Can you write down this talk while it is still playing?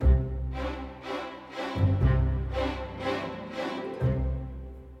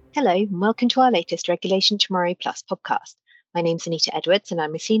Hello, and welcome to our latest Regulation Tomorrow Plus podcast. My name's Anita Edwards, and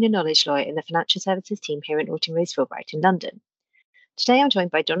I'm a senior knowledge lawyer in the financial services team here at Norton Rose Fulbright in London. Today I'm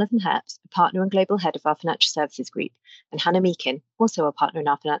joined by Jonathan Herbst, a partner and global head of our financial services group, and Hannah Meakin, also a partner in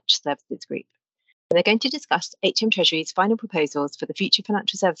our financial services group. And they're going to discuss HM Treasury's final proposals for the future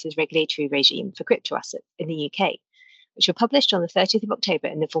financial services regulatory regime for cryptoassets in the UK, which were published on the 30th of October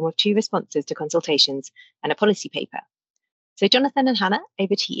in the form of 2 responses to consultations and a policy paper. So Jonathan and Hannah,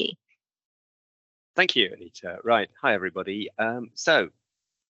 over to you. Thank you, Anita. Right. Hi, everybody. So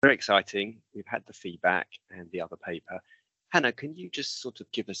very exciting. We've had the feedback and the other paper. Hannah, can you just sort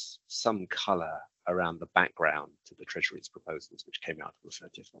of give us some colour around the background to the Treasury's proposals, which came out on the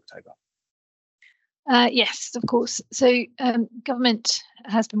 30th of October? Yes, of course. So government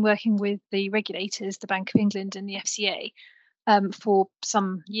has been working with the regulators, the Bank of England and the FCA, for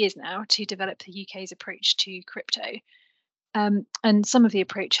some years now to develop the UK's approach to crypto. And some of the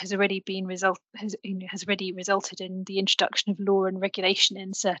approach has already resulted in the introduction of law and regulation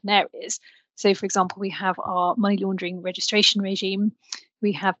in certain areas. So, for example, we have our money laundering registration regime.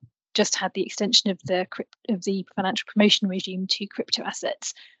 We have just had the extension of the financial promotion regime to crypto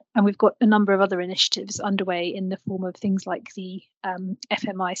assets, and we've got a number of other initiatives underway in the form of things like the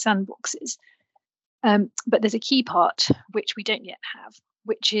FMI sandboxes. But there's a key part which we don't yet have,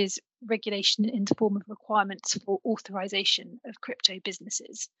 which is regulation in the form of requirements for authorization of crypto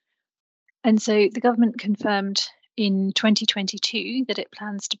businesses. And so the government confirmed in 2022 that it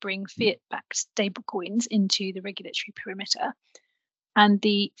plans to bring fiat-backed stablecoins into the regulatory perimeter. And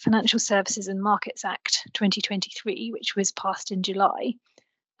the Financial Services and Markets Act 2023, which was passed in July,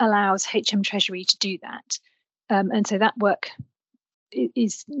 allows HM Treasury to do that. And so that work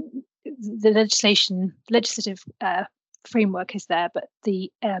is the legislative framework is there, but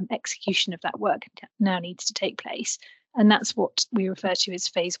the execution of that work now needs to take place, and that's what we refer to as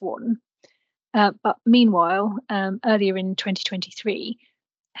phase 1. But meanwhile, earlier in 2023,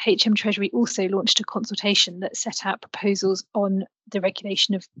 HM Treasury also launched a consultation that set out proposals on the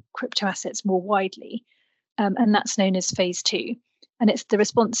regulation of crypto assets more widely, and that's known as phase 2. And it's the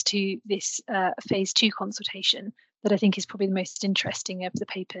response to this phase 2 consultation that I think is probably the most interesting of the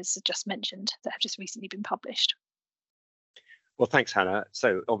papers I just mentioned that have just recently been published. Well, thanks, Hannah.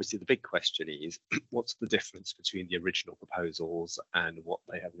 So obviously the big question is, what's the difference between the original proposals and what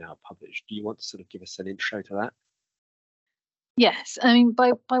they have now published? Do you want to sort of give us an intro to that? Yes, I mean,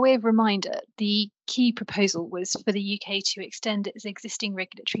 by way of reminder, the key proposal was for the UK to extend its existing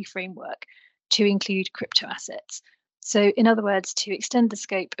regulatory framework to include crypto assets. So in other words, to extend the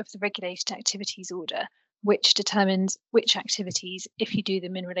scope of the regulated activities order, which determines which activities, if you do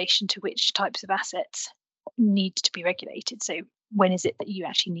them in relation to which types of assets, need to be regulated. So when is it that you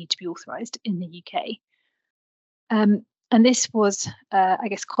actually need to be authorised in the UK? And this was, I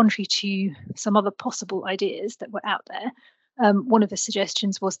guess, contrary to some other possible ideas that were out there. One of the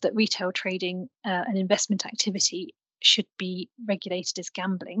suggestions was that retail trading and investment activity should be regulated as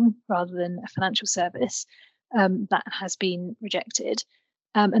gambling rather than a financial service. That has been rejected.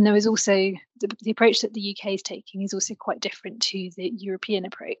 And there is also the approach that the UK is taking is also quite different to the European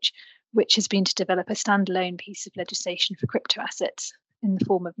approach, which has been to develop a standalone piece of legislation for crypto assets in the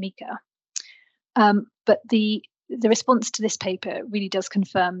form of MiCA. But the response to this paper really does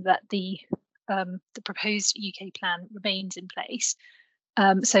confirm that the proposed UK plan remains in place.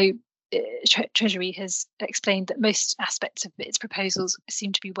 So Treasury has explained that most aspects of its proposals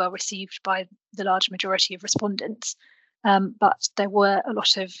seem to be well received by the large majority of respondents. But there was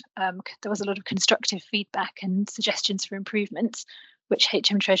a lot of constructive feedback and suggestions for improvements, which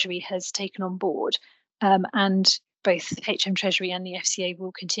HM Treasury has taken on board, and both HM Treasury and the FCA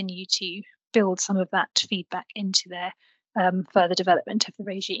will continue to build some of that feedback into their further development of the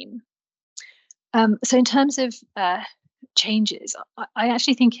regime. So in terms of changes, I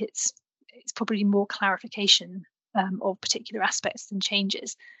actually think it's probably more clarification of particular aspects than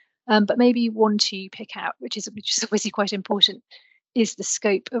changes. But maybe one to pick out, which is obviously quite important, is the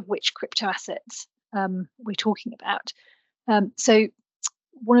scope of which crypto assets we're talking about. So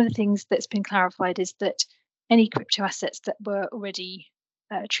one of the things that's been clarified is that any crypto assets that were already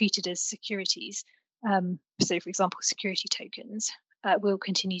treated as securities, so for example, security tokens, will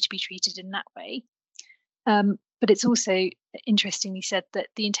continue to be treated in that way. But it's also interestingly said that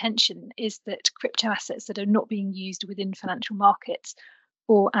the intention is that crypto assets that are not being used within financial markets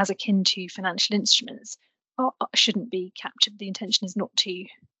or as akin to financial instruments shouldn't be captured. The intention is not to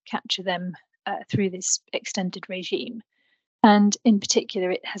capture them through this extended regime. And in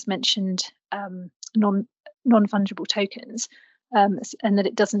particular, it has mentioned non-fungible tokens, and that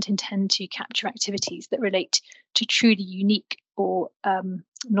it doesn't intend to capture activities that relate to truly unique or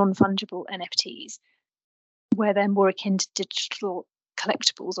non-fungible NFTs, where they're more akin to digital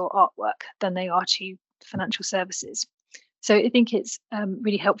collectibles or artwork than they are to financial services. So I think it's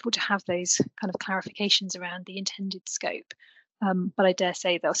really helpful to have those kind of clarifications around the intended scope. But I dare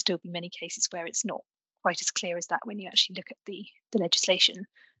say there'll still be many cases where it's not quite as clear as that when you actually look at the legislation,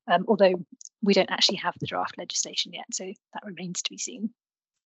 although we don't actually have the draft legislation yet, so that remains to be seen.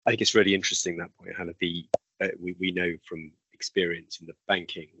 I think it's really interesting, that point, Hannah. We know from experience in the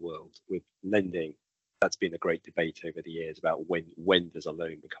banking world with lending, that's been a great debate over the years about when does a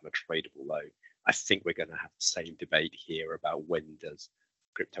loan become a tradable loan. I think we're going to have the same debate here about when does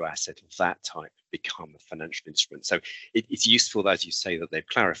crypto asset of that type become a financial instrument. So it's useful, as you say, that they've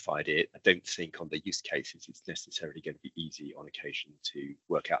clarified it. I don't think on the use cases it's necessarily going to be easy on occasion to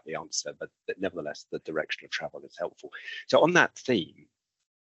work out the answer, but nevertheless the direction of travel is helpful. So on that theme,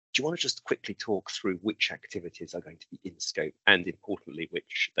 do you want to just quickly talk through which activities are going to be in scope, and importantly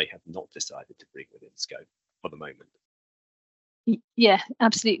which they have not decided to bring within scope for the moment? Yeah,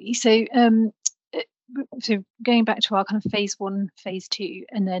 absolutely. So so going back to our kind of phase 1, phase 2,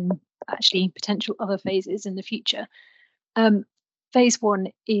 and then actually potential other phases in the future. Phase 1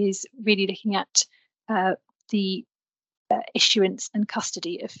 is really looking at the issuance and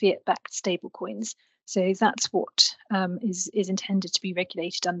custody of fiat-backed stablecoins. So that's what is intended to be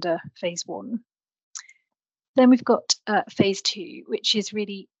regulated under phase 1. Then we've got phase 2, which is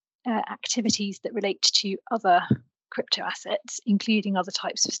really activities that relate to other crypto assets, including other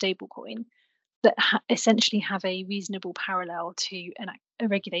types of stablecoin, that essentially have a reasonable parallel to a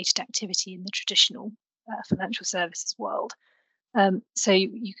regulated activity in the traditional financial services world. So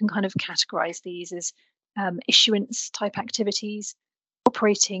you can kind of categorize these as issuance type activities,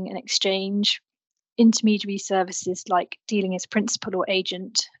 operating an exchange, intermediary services like dealing as principal or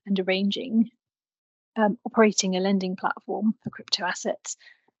agent and arranging, operating a lending platform for crypto assets,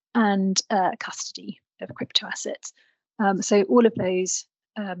 and custody of crypto assets. So all of those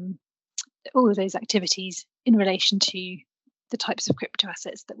activities in relation to the types of crypto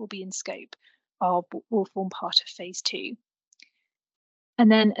assets that will be in scope will form part of phase 2.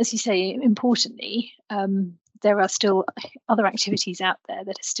 And then, as you say, importantly, there are still other activities out there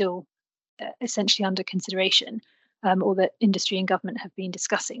that are still essentially under consideration, or that industry and government have been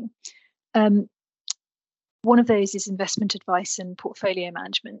discussing. One of those is investment advice and portfolio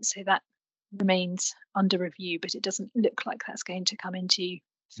management. So that remains under review, but it doesn't look like that's going to come into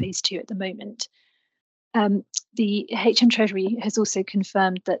phase 2 at the moment. The Treasury has also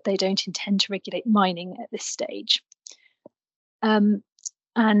confirmed that they don't intend to regulate mining at this stage. And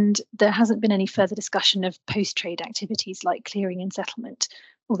there hasn't been any further discussion of post-trade activities like clearing and settlement,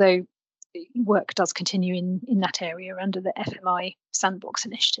 although work does continue in that area under the FMI Sandbox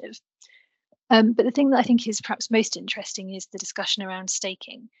initiative. But the thing that I think is perhaps most interesting is the discussion around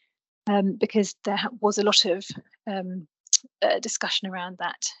staking, because there was a lot of discussion around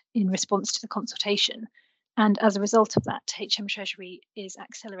that in response to the consultation. And as a result of that, Treasury is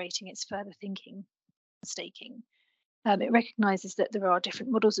accelerating its further thinking on staking. It recognises that there are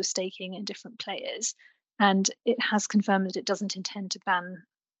different models of staking and different players, and it has confirmed that it doesn't intend to ban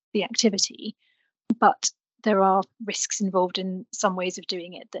the activity, but there are risks involved in some ways of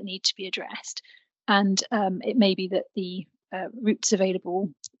doing it that need to be addressed. And it may be that the routes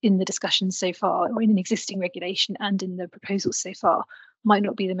available in the discussions so far, or in an existing regulation and in the proposals so far, might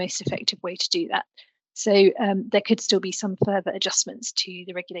not be the most effective way to do that. So there could still be some further adjustments to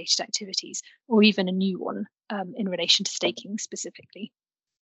the regulated activities, or even a new one in relation to staking specifically.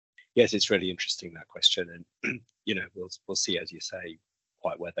 Yes, it's really interesting, that question, and we'll see, as you say,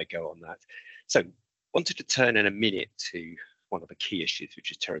 quite where they go on that. So wanted to turn in a minute to one of the key issues,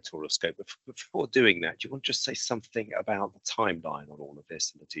 which is territorial scope. But before doing that, do you want to just say something about the timeline on all of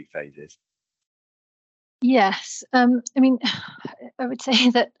this in the 2 phases? Yes, I mean, I would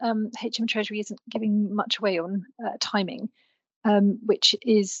say that Treasury isn't giving much away on timing, which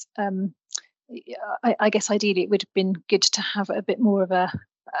is, I guess ideally it would have been good to have a bit more of a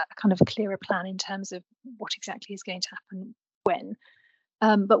kind of a clearer plan in terms of what exactly is going to happen when.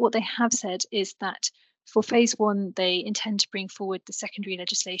 But what they have said is that for phase 1, they intend to bring forward the secondary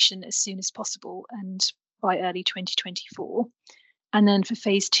legislation as soon as possible and by early 2024. And then for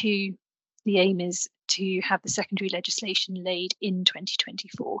phase 2, the aim is to have the secondary legislation laid in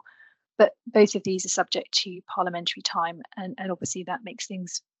 2024. But both of these are subject to parliamentary time, and obviously that makes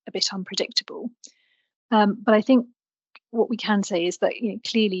things a bit unpredictable. But I think what we can say is that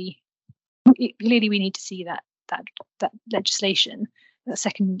clearly we need to see that legislation, that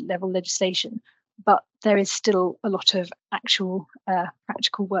second level legislation. But there is still a lot of actual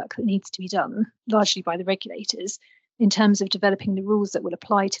practical work that needs to be done, largely by the regulators, in terms of developing the rules that will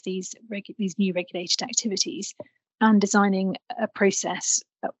apply to these new regulated activities and designing a process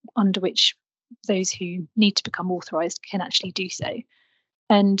under which those who need to become authorised can actually do so.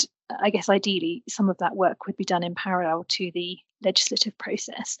 And I guess ideally, some of that work would be done in parallel to the legislative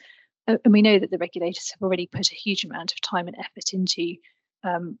process. And we know that the regulators have already put a huge amount of time and effort into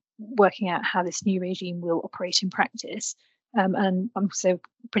working out how this new regime will operate in practice. And I'm also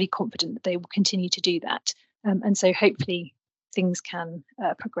pretty confident that they will continue to do that. And so hopefully things can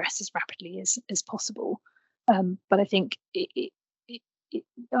progress as rapidly as possible. But I think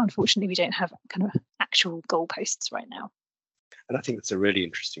unfortunately, we don't have kind of actual goalposts right now. And I think that's a really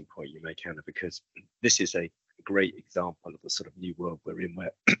interesting point you make, Hannah, because this is a great example of the sort of new world we're in,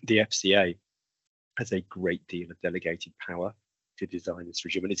 where the FCA has a great deal of delegated power to design this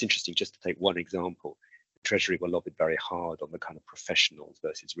regime. And it's interesting, just to take one example, the Treasury were lobbied very hard on the kind of professionals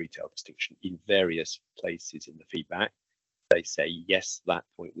versus retail distinction in various places in the feedback. They say, yes, that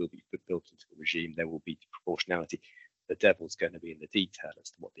point will be built into the regime. There will be proportionality. The devil's going to be in the detail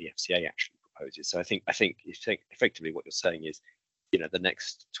as to what the FCA actually proposes. So I think effectively what you're saying is, the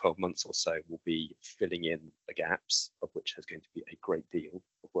next 12 months or so will be filling in the gaps, of which there's going to be a great deal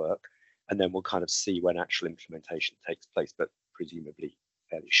of work. And then we'll kind of see when actual implementation takes place, but presumably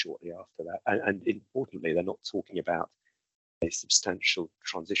fairly shortly after that. And importantly, they're not talking about a substantial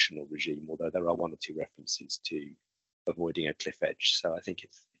transitional regime, although there are one or two references to avoiding a cliff edge. So I think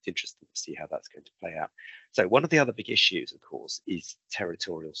it's interesting to see how that's going to play out. So one of the other big issues, of course, is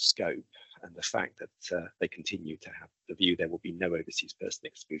territorial scope and the fact that they continue to have the view there will be no overseas person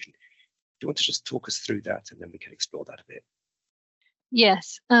exclusion. Do you want to just talk us through that, and then we can explore that a bit?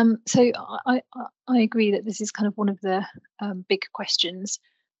 Yes. So I agree that this is kind of one of the big questions,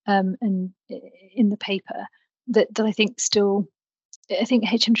 and in the paper that I think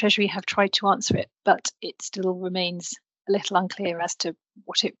HM Treasury have tried to answer it, but it still remains a little unclear as to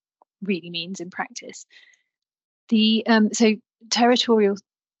what it really means in practice. So territorial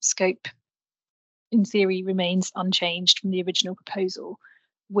scope, in theory, remains unchanged from the original proposal,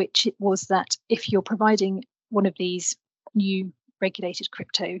 which was that if you're providing one of these new regulated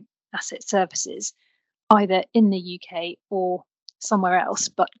crypto asset services, either in the UK or somewhere else,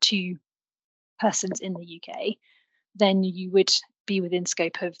 but to persons in the UK, then you would be within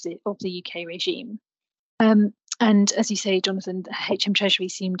scope of the UK regime. And as you say, Jonathan, the HM Treasury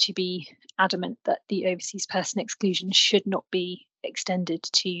seem to be adamant that the overseas person exclusion should not be extended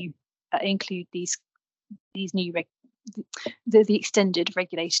to include these new the extended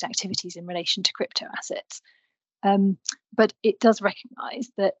regulated activities in relation to crypto assets. But it does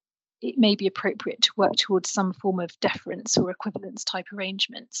recognise that it may be appropriate to work towards some form of deference or equivalence type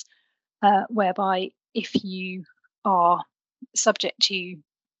arrangements, whereby if you are subject to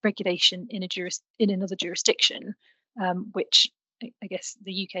regulation in another jurisdiction, which I guess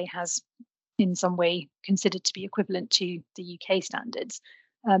the UK has in some way considered to be equivalent to the UK standards,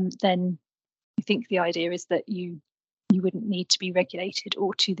 then I think the idea is that you wouldn't need to be regulated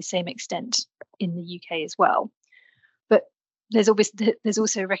or to the same extent in the UK as well. But there's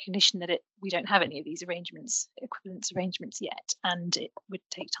also a recognition that we don't have any of these equivalence arrangements yet, and it would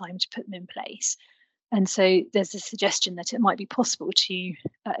take time to put them in place. And so there's a suggestion that it might be possible to,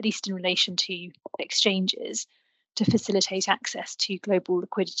 at least in relation to exchanges, to facilitate access to global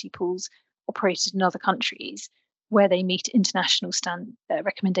liquidity pools operated in other countries where they meet international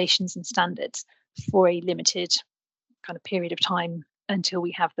recommendations and standards for a limited kind of period of time until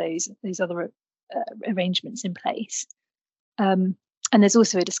we have those other arrangements in place. And there's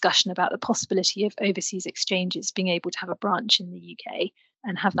also a discussion about the possibility of overseas exchanges being able to have a branch in the UK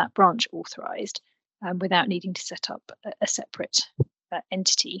and have that branch authorised without needing to set up a separate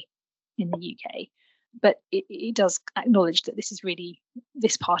entity in the UK. But it does acknowledge that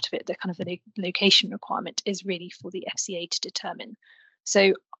this part of it, the kind of the location requirement, is really for the FCA to determine.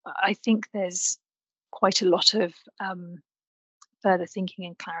 So I think there's quite a lot of further thinking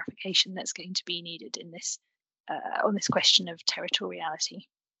and clarification that's going to be needed in this on this question of territoriality.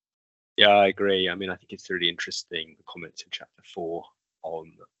 Yeah, I agree. I mean, I think it's really interesting, the comments in chapter 4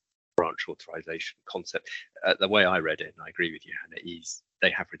 on branch authorization concept. The way I read it, and I agree with you, Hannah, is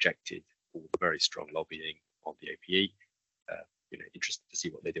they have rejected all the very strong lobbying on the APE. Interested to see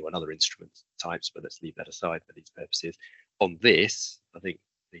what they do on other instrument types, but let's leave that aside for these purposes. On this, I think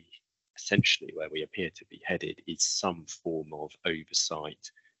essentially where we appear to be headed is some form of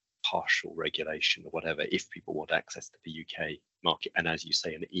oversight, partial regulation or whatever, if people want access to the UK market, and as you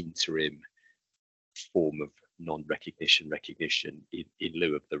say, an interim form of non-recognition recognition in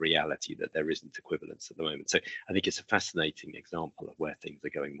lieu of the reality that there isn't equivalence at the moment. So I think it's a fascinating example of where things are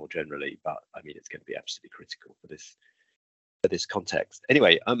going more generally, but I mean, it's going to be absolutely critical for this for this context.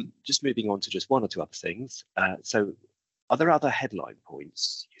 Anyway, just moving on to just one or two other things. So are there other headline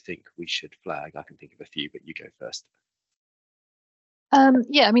points you think we should flag? I can think of a few, but you go first.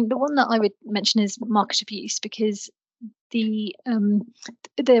 Yeah, I mean, the one that I would mention is market abuse, because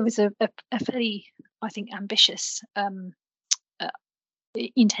there was a fairly, I think, ambitious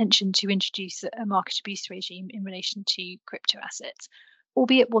intention to introduce a market abuse regime in relation to crypto assets,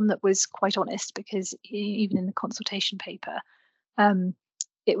 albeit one that was quite honest, because even in the consultation paper,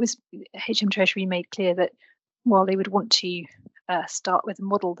 it was Treasury made clear that while they would want to start with a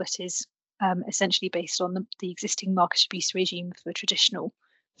model that is essentially based on the existing market abuse regime for traditional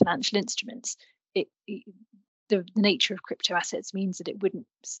financial instruments, the nature of crypto assets means that it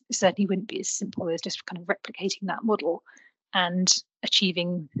certainly wouldn't be as simple as just kind of replicating that model and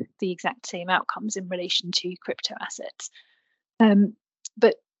achieving the exact same outcomes in relation to crypto assets.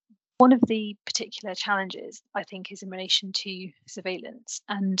 But one of the particular challenges, I think, is in relation to surveillance,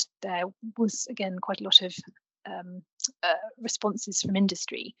 and there was again quite a lot of responses from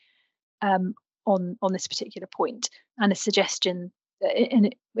industry on this particular point, and a suggestion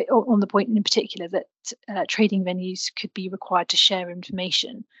on the point in particular that trading venues could be required to share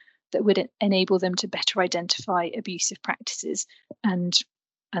information that would enable them to better identify abusive practices and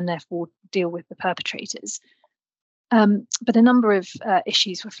therefore deal with the perpetrators. But a number of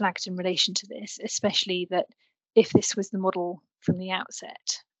issues were flagged in relation to this, especially that if this was the model from the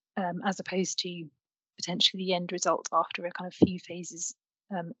outset, as opposed to potentially the end result after a kind of few phases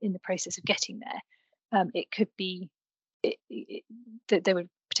in the process of getting there, it could be that there would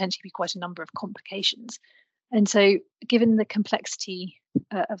potentially be quite a number of complications. And so, given the complexity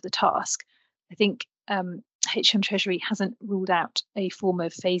of the task, I think Treasury hasn't ruled out a form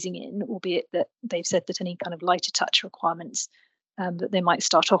of phasing in, albeit that they've said that any kind of lighter touch requirements that they might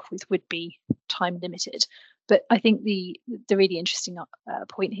start off with would be time limited. But I think the really interesting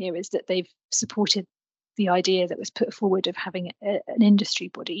point here is that they've supported the idea that was put forward of having an industry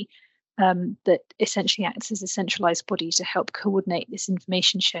body that essentially acts as a centralized body to help coordinate this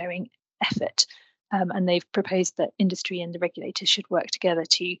information sharing effort. And they've proposed that industry and the regulators should work together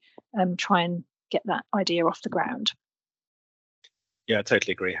to try and get that idea off the ground. Yeah, I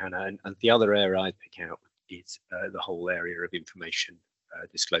totally agree, Hannah. And the other area I'd pick out is the whole area of information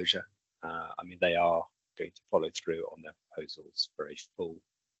disclosure. I mean, they are going to follow through on their proposals for a full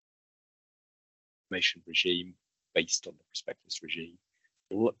information regime based on the prospectus regime.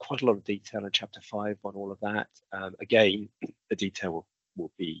 Quite a lot of detail in Chapter 5 on all of that. Again, the detail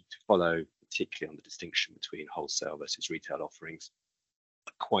will be to follow, particularly on the distinction between wholesale versus retail offerings,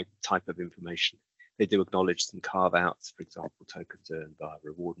 quite the type of information. They do acknowledge some carve-outs, for example, tokens earned via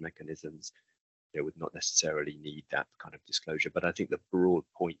reward mechanisms. They would not necessarily need that kind of disclosure, but I think the broad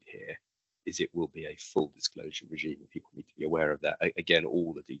point here is it will be a full disclosure regime, and people need to be aware of that. Again,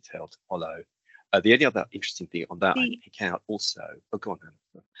 all the detail to follow. The only other interesting thing on that I pick out also. Oh, go on,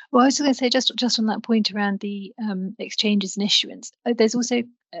 Hannah. Well, I was going to say just on that point around the exchanges and issuance. There's also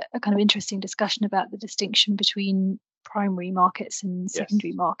a kind of interesting discussion about the distinction between primary markets and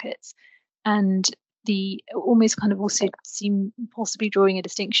secondary markets, and the almost kind of also seem possibly drawing a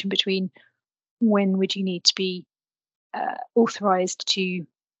distinction between when would you need to be authorized to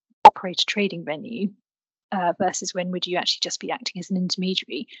operate a trading venue versus when would you actually just be acting as an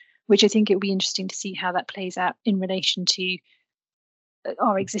intermediary, which I think it would be interesting to see how that plays out in relation to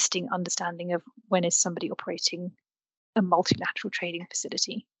our existing understanding of when is somebody operating a multilateral trading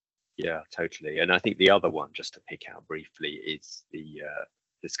facility. Yeah, totally. And I think the other one, just to pick out briefly, is the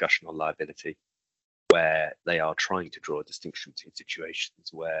discussion on liability, where they are trying to draw a distinction between situations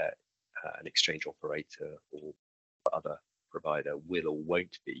where an exchange operator or other provider will or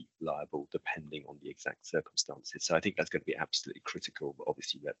won't be liable depending on the exact circumstances. So I think that's going to be absolutely critical, but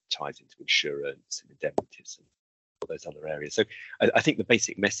obviously that ties into insurance and indemnities and all those other areas. So I think the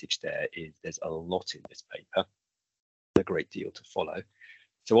basic message there is there's a lot in this paper, a great deal to follow.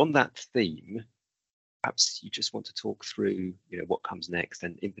 So on that theme, perhaps you just want to talk through, what comes next,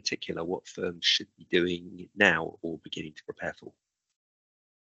 and in particular, what firms should be doing now or beginning to prepare for.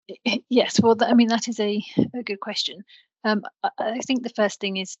 Yes, well, I mean, that is a good question. I think the first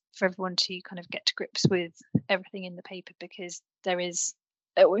thing is for everyone to kind of get to grips with everything in the paper, because there is,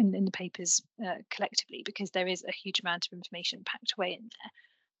 or in the papers collectively, because there is a huge amount of information packed away in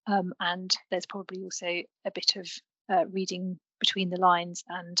there. And there's probably also a bit of reading between the lines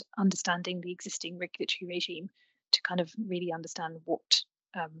and understanding the existing regulatory regime to kind of really understand what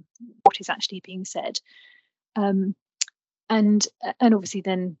is actually being said. And obviously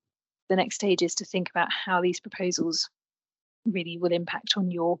then the next stage is to think about how these proposals really will impact on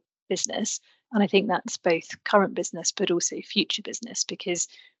your business, And I think that's both current business, but also future business, because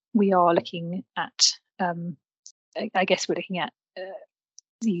we are looking at, I guess we're looking at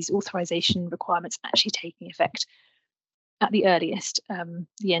these authorization requirements actually taking effect at the earliest,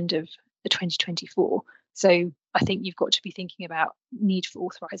 the end of the 2024. So I think you've got to be thinking about need for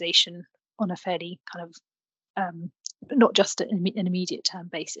authorization on a fairly kind of not just an immediate term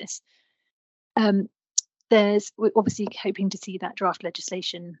basis. We're obviously hoping to see that draft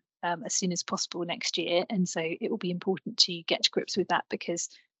legislation as soon as possible next year, and so it will be important to get to grips with that, because,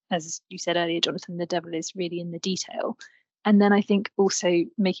 as you said earlier, Jonathan, the devil is really in the detail. And then I think also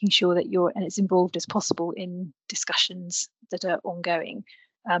making sure that you're as involved as possible in discussions that are ongoing.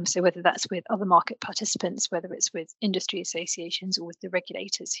 So whether that's with other market participants, whether it's with industry associations, or with the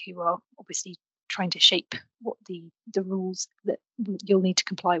regulators who are obviously trying to shape what the rules that you'll need to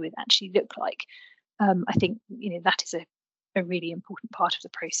comply with actually look like. I think that is a really important part of the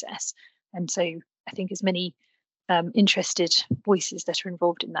process. And so I think as many interested voices that are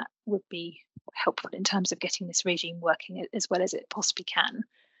involved in that would be helpful in terms of getting this regime working as well as it possibly can.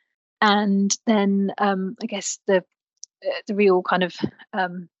 And then I guess the real kind of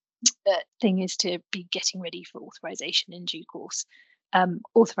thing is to be getting ready for authorization in due course.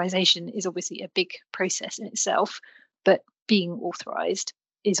 Authorization is obviously a big process in itself, but being authorized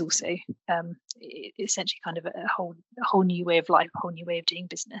is also essentially kind of a whole new way of life, a whole new way of doing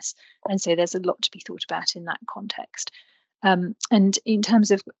business. And so there's a lot to be thought about in that context. And in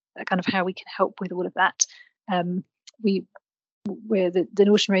terms of kind of how we can help with all of that, where the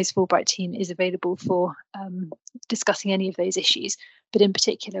Norton Rose Fulbright team is available for discussing any of those issues. But in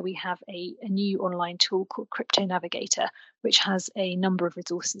particular, we have a new online tool called Crypto Navigator, which has a number of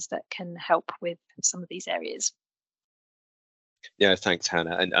resources that can help with some of these areas. Yeah, thanks,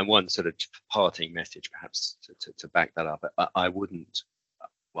 Hannah. And one sort of parting message, perhaps, to back that up. I wouldn't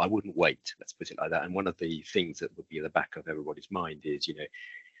wait. Let's put it like that. And one of the things that would be in the back of everybody's mind is,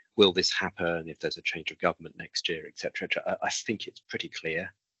 will this happen if there's a change of government next year, etc. I think it's pretty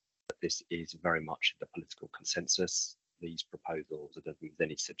clear that this is very much the political consensus. These proposals, I don't think there's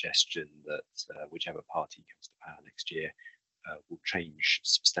any suggestion that whichever party comes to power next year will change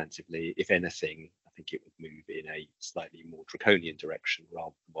substantively. If anything, I think it would move in a slightly more draconian direction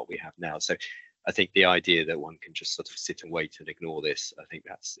rather than what we have now. So I think the idea that one can just sort of sit and wait and ignore this, I think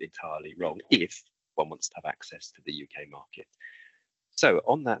that's entirely wrong if one wants to have access to the UK market. So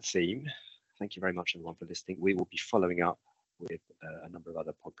on that theme, thank you very much, everyone, for listening. We will be following up with a number of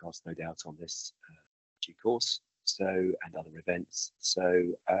other podcasts, no doubt, on this due course, and other events.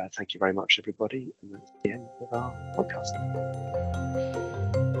 So thank you very much, everybody. And that's the end of our podcast.